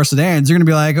 4-door sedans, you're going to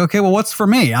be like, okay, well, what's for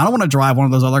me? I don't want to drive one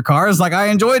of those other cars. Like, I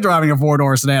enjoy driving a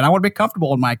 4-door sedan. I want to be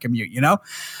comfortable in my commute, you know?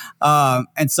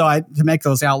 And so to make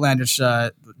those outlandish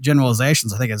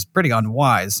generalizations, I think is pretty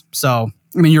unwise. So,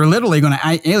 I mean, you're literally going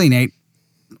to alienate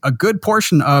a good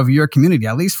portion of your community,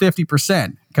 at least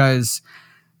 50%, because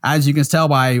as you can tell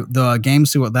by the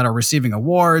games that are receiving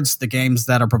awards, the games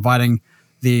that are providing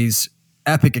these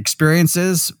epic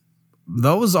experiences,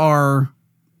 those are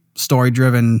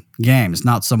story-driven games,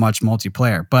 not so much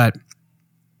multiplayer. But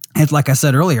it's like I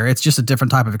said earlier, it's just a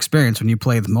different type of experience when you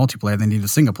play the multiplayer than you do the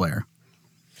single player.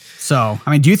 So,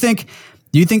 I mean, do you think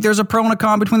there's a pro and a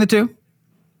con between the two?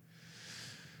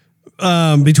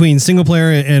 Between single player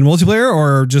and multiplayer,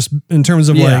 or just in terms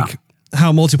of like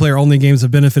how multiplayer only games have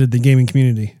benefited the gaming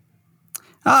community?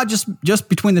 Just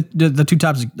between the two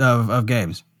types of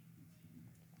games.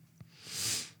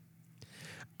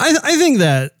 I think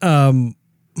that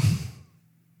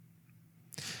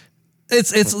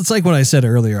it's like what I said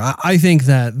earlier. I think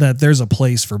that there's a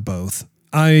place for both.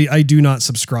 I do not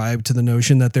subscribe to the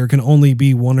notion that there can only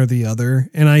be one or the other.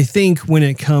 And I think when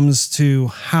it comes to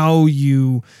how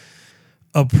you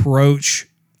approach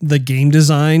the game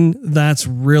design, that's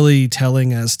really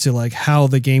telling as to like how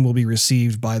the game will be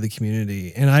received by the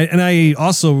community. And I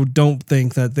also don't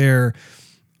think that there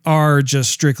are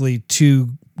just strictly two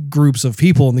groups of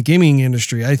people in the gaming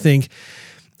industry. I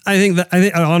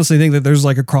honestly think that there's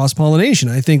like a cross-pollination.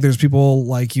 I think there's people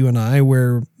like you and I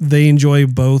where they enjoy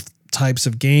both types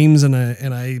of games, and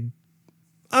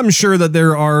I'm sure that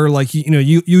there are like,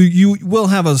 you will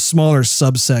have a smaller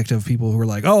subsect of people who are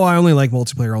like, oh, I only like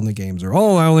multiplayer only games, or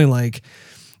oh, I only like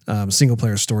single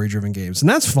player story driven games. And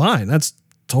that's fine. That's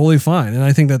totally fine. And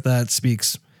I think that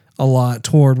speaks a lot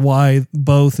toward why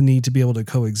both need to be able to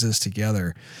coexist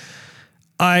together.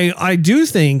 I do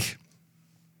think,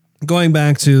 going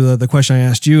back to the question I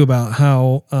asked you about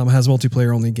how has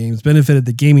multiplayer only games benefited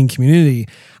the gaming community,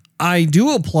 I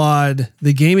do applaud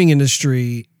the gaming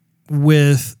industry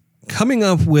with coming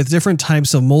up with different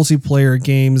types of multiplayer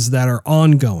games that are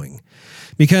ongoing,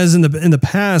 because in the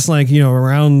past, like,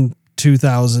 around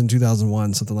 2000,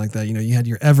 2001, something like that, you had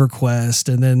your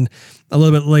EverQuest, and then a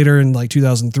little bit later in like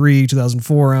 2003,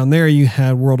 2004, around there, you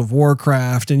had World of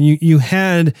Warcraft, and you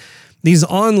had these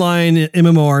online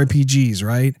MMORPGs,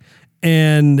 right?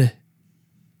 And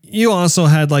you also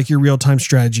had like your real-time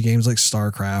strategy games like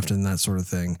StarCraft and that sort of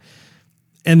thing.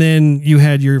 And then you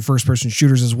had your first-person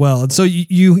shooters as well. And so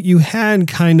you had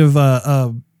kind of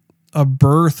a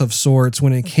birth of sorts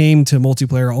when it came to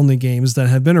multiplayer-only games that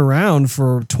have been around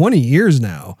for 20 years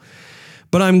now.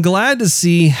 But I'm glad to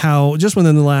see how just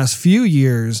within the last few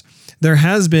years, there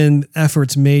has been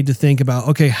efforts made to think about,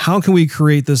 okay, how can we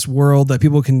create this world that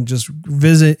people can just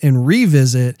visit and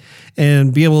revisit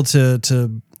and be able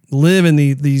to live in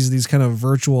these kind of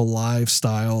virtual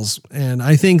lifestyles. And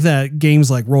I think that games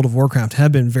like World of Warcraft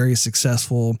have been very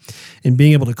successful in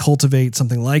being able to cultivate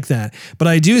something like that. But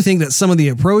I do think that some of the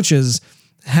approaches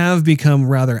have become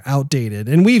rather outdated.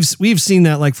 And we've seen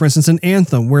that, like, for instance, in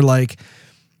Anthem, where like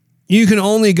you can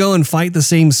only go and fight the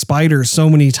same spider so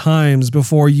many times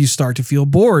before you start to feel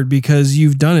bored, because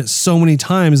you've done it so many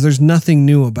times. There's nothing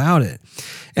new about it.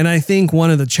 And I think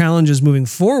one of the challenges moving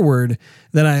forward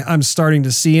that I'm starting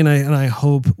to see, and I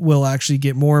hope will actually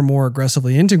get more and more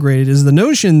aggressively integrated, is the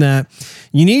notion that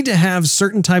you need to have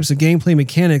certain types of gameplay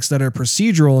mechanics that are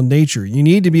procedural in nature. You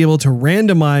need to be able to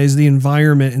randomize the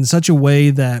environment in such a way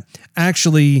that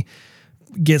actually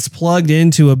gets plugged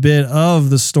into a bit of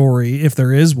the story, if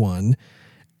there is one,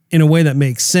 in a way that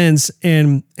makes sense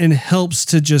and helps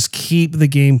to just keep the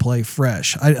gameplay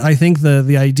fresh. I think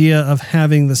the idea of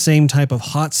having the same type of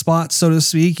hotspot, so to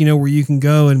speak, where you can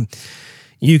go and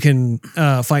you can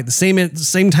fight the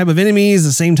same type of enemies,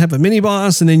 the same type of mini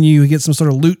boss, and then you get some sort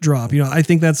of loot drop. I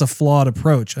think that's a flawed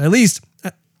approach. At least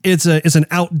it's an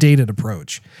outdated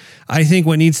approach. I think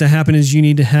what needs to happen is you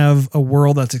need to have a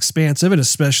world that's expansive, and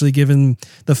especially given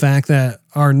the fact that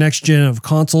our next gen of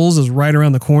consoles is right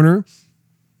around the corner,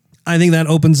 I think that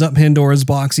opens up Pandora's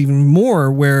box even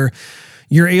more, where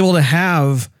you're able to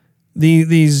have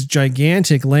these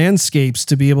gigantic landscapes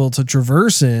to be able to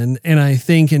traverse in. And I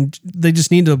think they just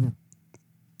need to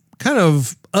kind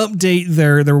of update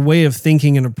their way of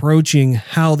thinking and approaching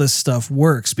how this stuff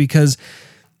works, because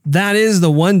that is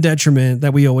the one detriment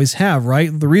that we always have,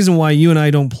 right? The reason why you and I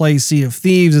don't play Sea of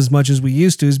Thieves as much as we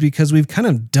used to is because we've kind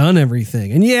of done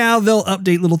everything. And yeah, they'll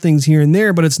update little things here and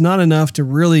there, but it's not enough to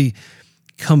really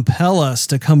compel us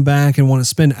to come back and want to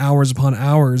spend hours upon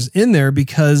hours in there,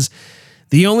 because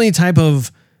the only type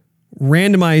of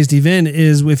randomized event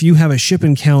is if you have a ship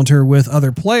encounter with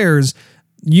other players.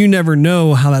 You never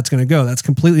know how that's going to go. That's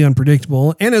completely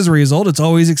unpredictable. And as a result, it's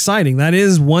always exciting. That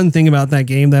is one thing about that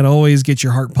game that always gets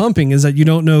your heart pumping, is that you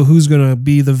don't know who's going to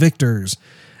be the victors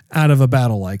out of a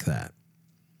battle like that.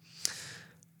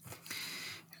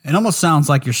 It almost sounds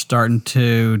like you're starting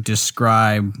to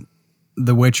describe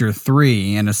The Witcher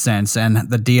 3 in a sense, and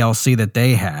the DLC that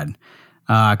they had.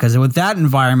 Because with that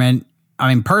environment,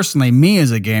 I mean, personally, me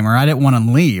as a gamer, I didn't want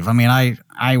to leave. I mean,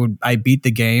 I beat the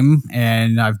game,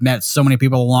 and I've met so many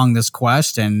people along this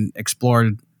quest and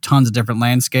explored tons of different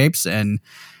landscapes, and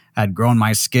had grown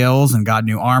my skills and got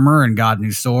new armor and got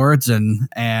new swords, and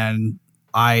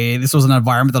this was an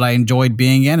environment that I enjoyed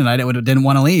being in, and I didn't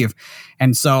want to leave.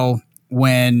 And so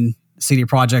when CD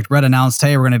Projekt Red announced,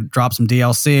 hey, we're going to drop some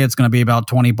DLC, it's going to be about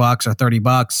 $20 or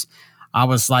 $30. I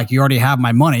was like, you already have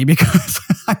my money, because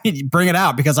I mean, bring it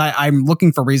out, because I'm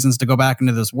looking for reasons to go back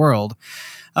into this world.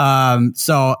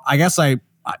 So I guess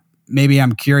maybe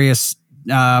I'm curious.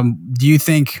 Do you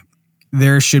think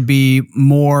there should be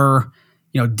more,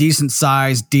 decent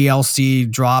sized DLC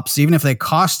drops, even if they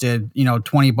costed,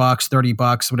 $20,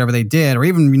 $30, whatever they did, or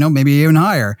even, maybe even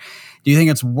higher? Do you think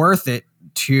it's worth it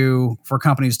for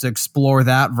companies to explore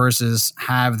that versus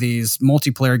have these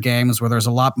multiplayer games where there's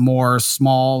a lot more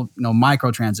small,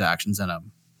 microtransactions in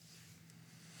them?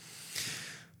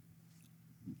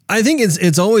 I think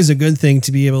it's always a good thing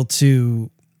to be able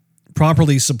to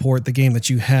properly support the game that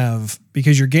you have,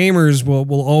 because your gamers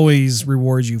will always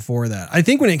reward you for that. I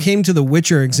think when it came to the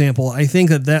Witcher example, I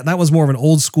think that was more of an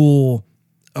old school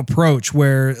approach,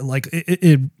 where like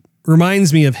it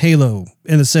reminds me of Halo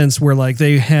in the sense where like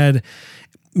they had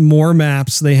more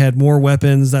maps, they had more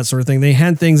weapons, that sort of thing. They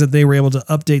had things that they were able to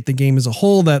update the game as a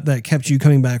whole that kept you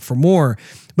coming back for more,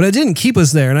 but it didn't keep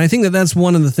us there. And I think that's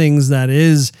one of the things that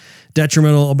is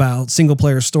detrimental about single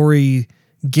player story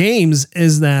games,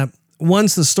 is that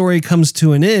once the story comes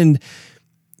to an end,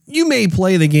 you may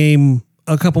play the game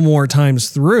a couple more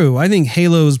times through. I think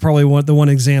Halo is probably the one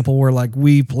example where like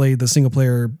we played the single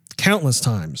player countless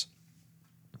times,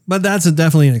 but that's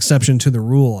definitely an exception to the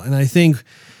rule. And I think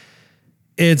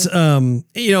it's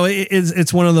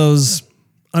it's one of those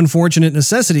unfortunate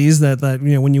necessities that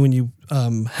when you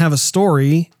have a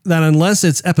story that, unless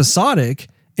it's episodic,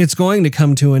 it's going to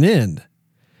come to an end.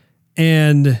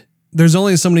 And there's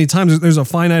only so many times, there's a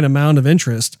finite amount of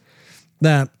interest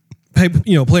that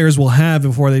players will have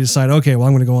before they decide, okay, well,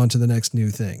 I'm going to go on to the next new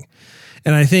thing.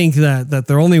 And I think that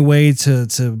their only way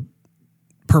to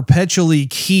perpetually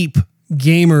keep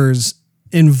gamers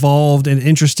involved and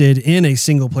interested in a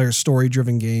single player story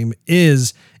driven game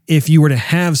is if you were to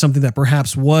have something that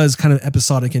perhaps was kind of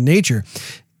episodic in nature.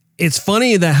 It's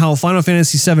funny that how Final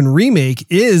Fantasy VII Remake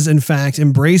is in fact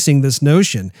embracing this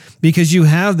notion, because you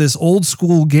have this old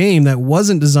school game that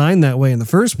wasn't designed that way in the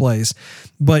first place,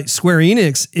 but Square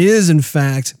Enix is in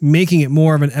fact making it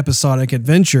more of an episodic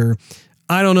adventure.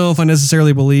 I don't know if I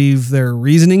necessarily believe their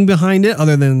reasoning behind it,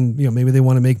 other than, maybe they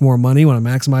want to make more money, want to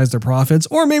maximize their profits,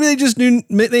 or maybe they just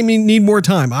need more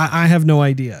time. I have no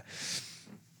idea.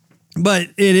 But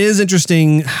it is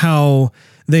interesting how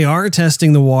they are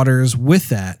testing the waters with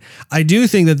that. I do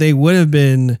think that they would have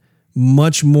been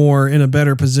much more in a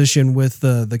better position with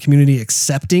the community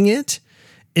accepting it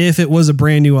if it was a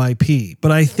brand new IP.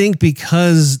 But I think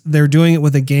because they're doing it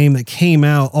with a game that came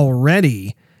out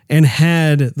already and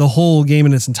had the whole game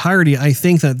in its entirety, I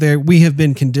think that we have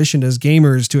been conditioned as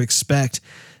gamers to expect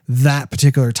that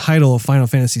particular title of Final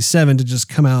Fantasy VII to just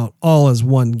come out all as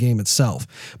one game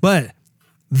itself. But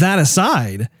that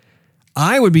aside,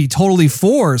 I would be totally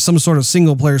for some sort of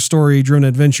single player story driven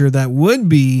adventure that would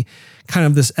be kind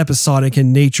of this episodic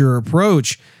in nature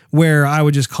approach, where I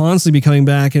would just constantly be coming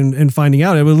back and finding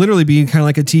out. It would literally be kind of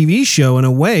like a TV show in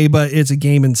a way, but it's a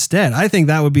game instead. I think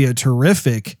that would be a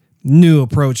terrific new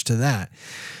approach to that.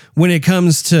 When it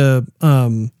comes to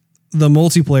the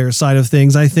multiplayer side of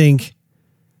things, I think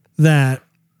that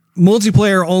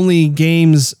multiplayer only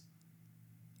games,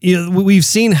 we've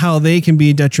seen how they can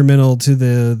be detrimental to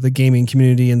the gaming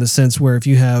community, in the sense where if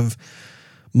you have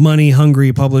money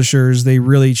hungry publishers, they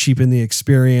really cheapen the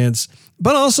experience.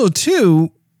 But also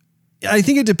too, I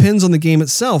think it depends on the game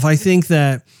itself. I think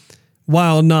that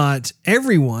while not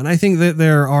everyone, I think that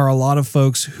there are a lot of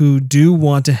folks who do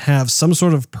want to have some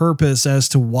sort of purpose as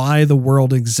to why the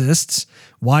world exists,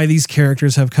 why these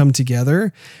characters have come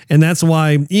together. And that's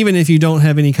why, even if you don't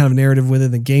have any kind of narrative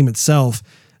within the game itself,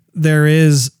 there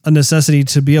is a necessity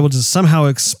to be able to somehow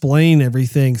explain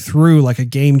everything through like a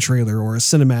game trailer or a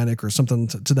cinematic or something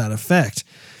to that effect.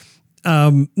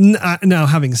 Now,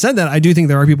 having said that, I do think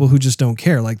there are people who just don't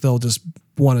care. Like they'll just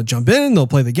want to jump in, they'll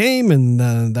play the game,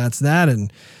 and that's that.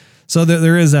 And so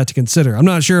there is that to consider. I'm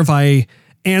not sure if I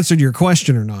answered your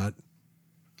question or not.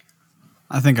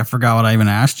 I think I forgot what I even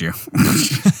asked you.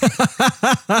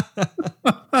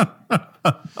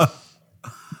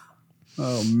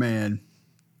 Oh, man.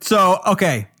 So,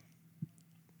 okay.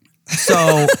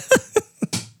 So,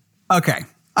 okay.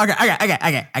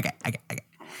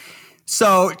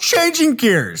 So, changing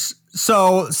gears.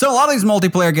 So a lot of these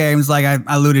multiplayer games, like I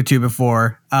alluded to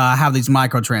before, have these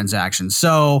microtransactions.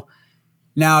 So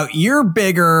now you're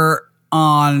bigger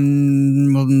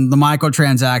on the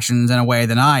microtransactions in a way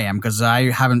than I am, because I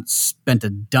haven't spent a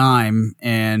dime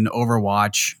in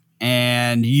Overwatch,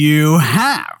 and you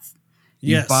have.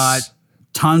 Yes. You bought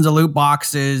tons of loot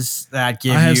boxes that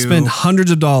give you... I have spent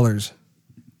hundreds of dollars.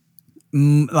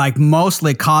 Like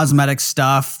mostly cosmetic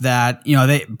stuff that, you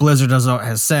know, Blizzard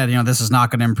has said, you know, this is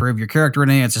not going to improve your character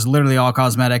any. It's just literally all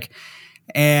cosmetic.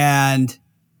 And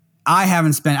I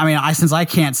haven't spent, since I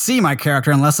can't see my character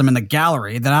unless I'm in the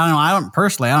gallery, then I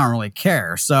don't really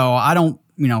care. So I don't,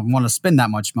 want to spend that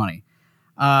much money.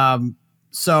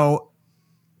 So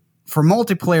for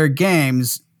multiplayer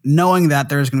games, knowing that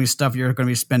there's going to be stuff you're going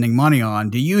to be spending money on,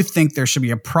 do you think there should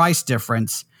be a price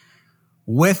difference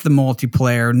with the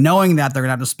multiplayer, knowing that they're going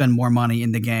to have to spend more money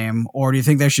in the game? Or do you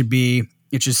think it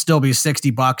should still be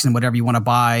 $60 and whatever you want to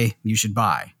buy, you should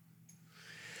buy?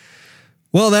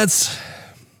 Well, that's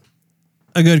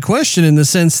a good question in the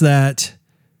sense that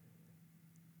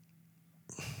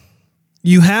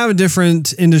you have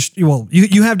different industry. Well,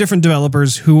 you have different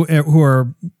developers who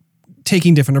are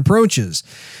taking different approaches.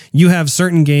 You have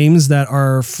certain games that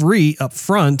are free up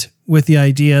front with the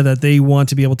idea that they want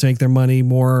to be able to make their money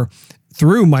more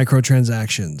through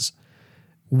microtransactions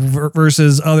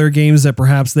versus other games that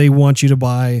perhaps they want you to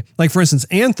buy. Like, for instance,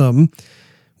 Anthem,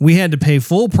 we had to pay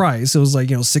full price. It was like,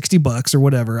 $60 or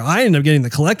whatever. I ended up getting the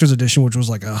collector's edition, which was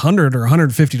like $100 or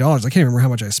 $150. I can't remember how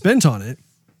much I spent on it.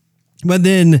 But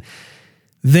then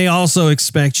they also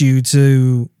expect you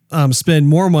to spend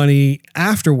more money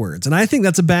afterwards. And I think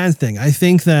that's a bad thing. I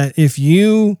think that if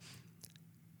you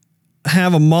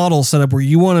have a model set up where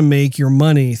you want to make your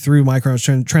money through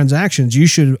microtransactions, you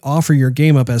should offer your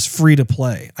game up as free to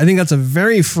play. I think that's a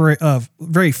very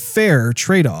fair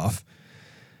trade-off,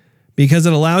 because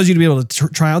it allows you to be able to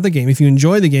try out the game. If you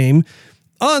enjoy the game,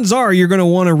 odds are you're going to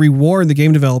want to reward the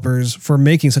game developers for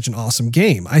making such an awesome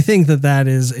game. I think that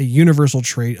is a universal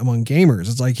trait among gamers.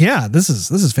 It's like, yeah, this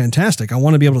is fantastic. I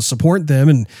want to be able to support them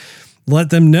and let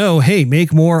them know, hey,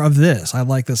 make more of this. I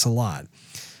like this a lot.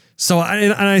 So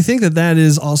I think that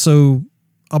is also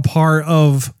a part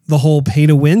of the whole pay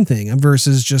to win thing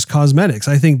versus just cosmetics.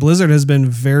 I think Blizzard has been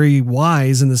very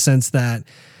wise in the sense that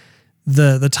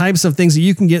the types of things that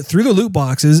you can get through the loot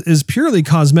boxes is purely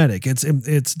cosmetic.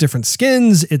 It's different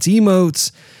skins, it's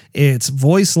emotes, it's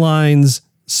voice lines,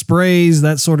 sprays,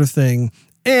 that sort of thing.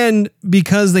 And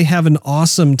because they have an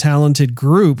awesome, talented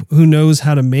group who knows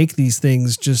how to make these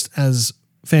things just as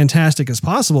fantastic as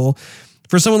possible,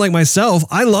 for someone like myself,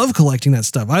 I love collecting that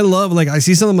stuff. I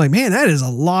see something like, man, that is a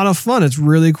lot of fun. It's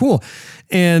really cool.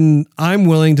 And I'm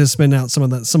willing to spend out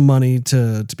some money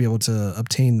to be able to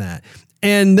obtain that.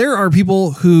 And there are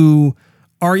people who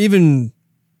are even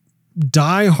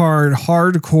diehard,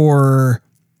 hardcore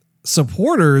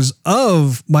supporters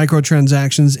of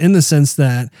microtransactions, in the sense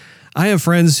that I have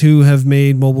friends who have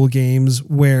made mobile games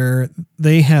where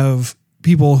they have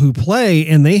people who play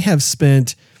and they have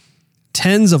spent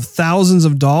tens of thousands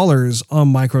of dollars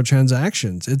on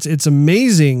microtransactions. It's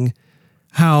amazing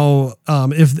how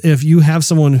if you have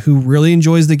someone who really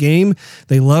enjoys the game,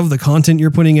 they love the content you're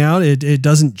putting out, it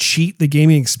doesn't cheat the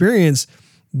gaming experience,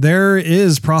 there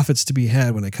is profits to be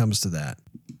had when it comes to that.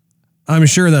 I'm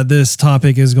sure that this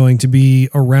topic is going to be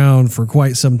around for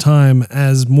quite some time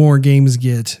as more games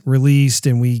get released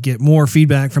and we get more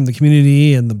feedback from the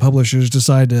community and the publishers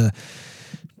decide to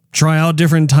try out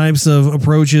different types of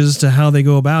approaches to how they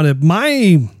go about it.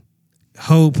 My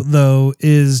hope, though,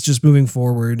 is just moving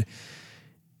forward,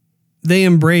 they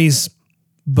embrace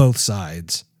both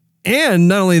sides. And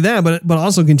not only that, but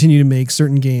also continue to make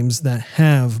certain games that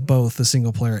have both the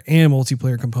single player and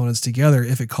multiplayer components together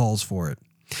if it calls for it.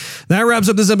 That wraps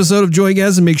up this episode of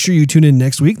Joygasm. Make sure you tune in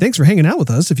next week. Thanks for hanging out with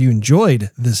us. If you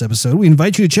enjoyed this episode, we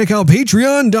invite you to check out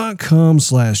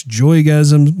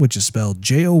patreon.com/Joygasm, which is spelled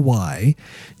JOYGASM,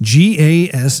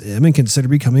 and consider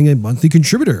becoming a monthly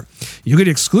contributor. You'll get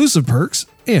exclusive perks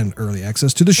and early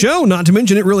access to the show. Not to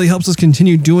mention, it really helps us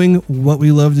continue doing what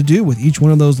we love to do with each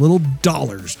one of those little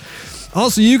dollars.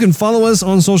 Also, you can follow us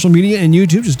on social media and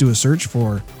YouTube. Just do a search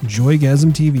for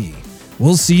Joygasm TV.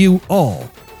 We'll see you all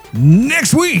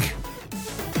next week.